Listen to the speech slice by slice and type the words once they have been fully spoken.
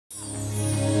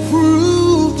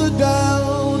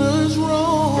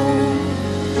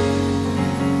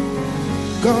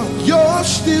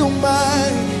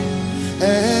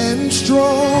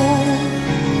throne.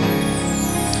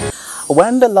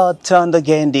 When the Lord turned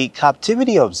again the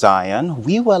captivity of Zion,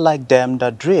 we were like them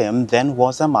that dream, then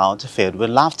was a mouth filled with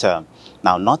laughter.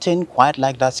 Now, nothing quite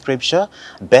like that scripture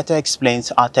better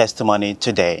explains our testimony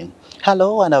today.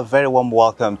 Hello and a very warm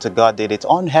welcome to God Did It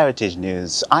on Heritage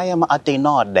News. I am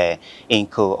Adenode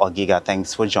Inko Ogiga.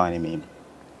 Thanks for joining me.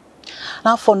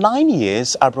 Now, for 9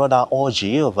 years, our brother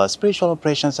Orji of Spiritual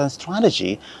Operations and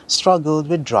Strategy struggled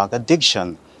with drug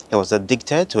addiction. He was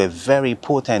addicted to a very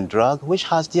potent drug which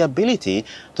has the ability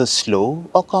to slow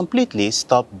or completely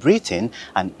stop breathing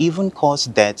and even cause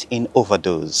death in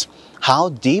overdose. How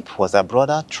deep was our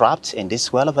brother trapped in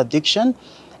this well of addiction?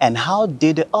 And how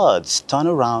did the odds turn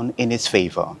around in his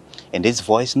favor? In this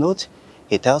voice note,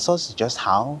 he tells us just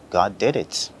how God did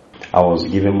it. I was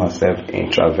giving myself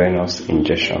intravenous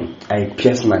injection. I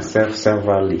pierced myself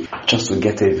severally just to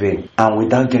get a vein. And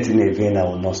without getting a vein, I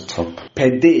will not stop. Per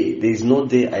day, there is no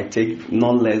day I take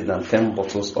no less than 10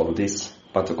 bottles of this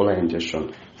particular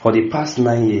injection. For the past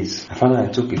 9 years, I found I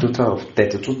took a total of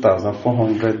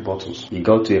 32,400 bottles. It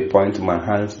got to a point my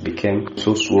hands became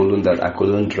so swollen that I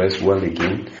couldn't dress well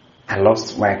again. I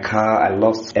lost my car, I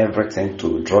lost everything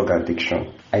to drug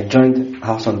addiction. I joined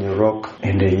House on the Rock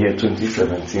in the year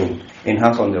 2017. In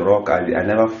House on the Rock, I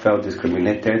never felt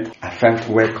discriminated. I felt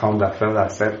welcomed, I felt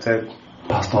accepted.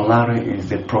 Pastor Larry is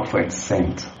the prophet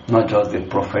sent, not just the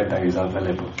prophet that is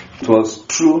available. It was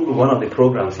through one of the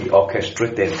programs he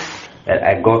orchestrated that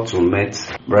I got to meet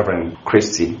Reverend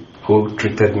Christy, who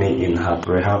treated me in her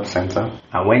rehab center.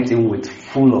 I went in with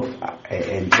full of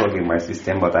a drug in my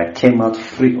system, but I came out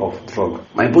free of drug.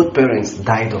 My both parents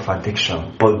died of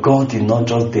addiction, but God did not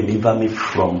just deliver me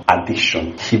from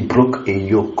addiction. He broke a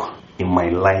yoke in my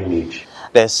lineage.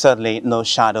 There's certainly no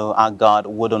shadow our God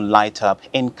wouldn't light up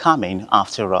in coming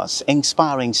after us.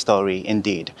 Inspiring story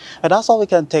indeed. But that's all we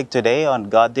can take today on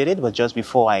God Did It. But just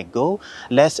before I go,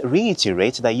 let's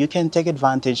reiterate that you can take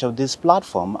advantage of this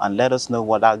platform and let us know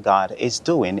what our God is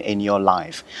doing in your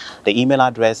life. The email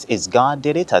address is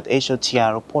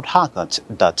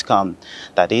goddidit@hotrportharcourt.com.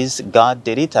 That is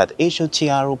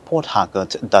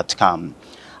goddidit@hotrportharcourt.com.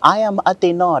 I am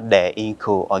Adenode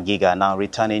Inko Ogiga, now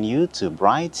returning you to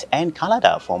Bright and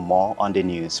Canada for more on the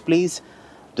news. Please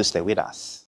do stay with us.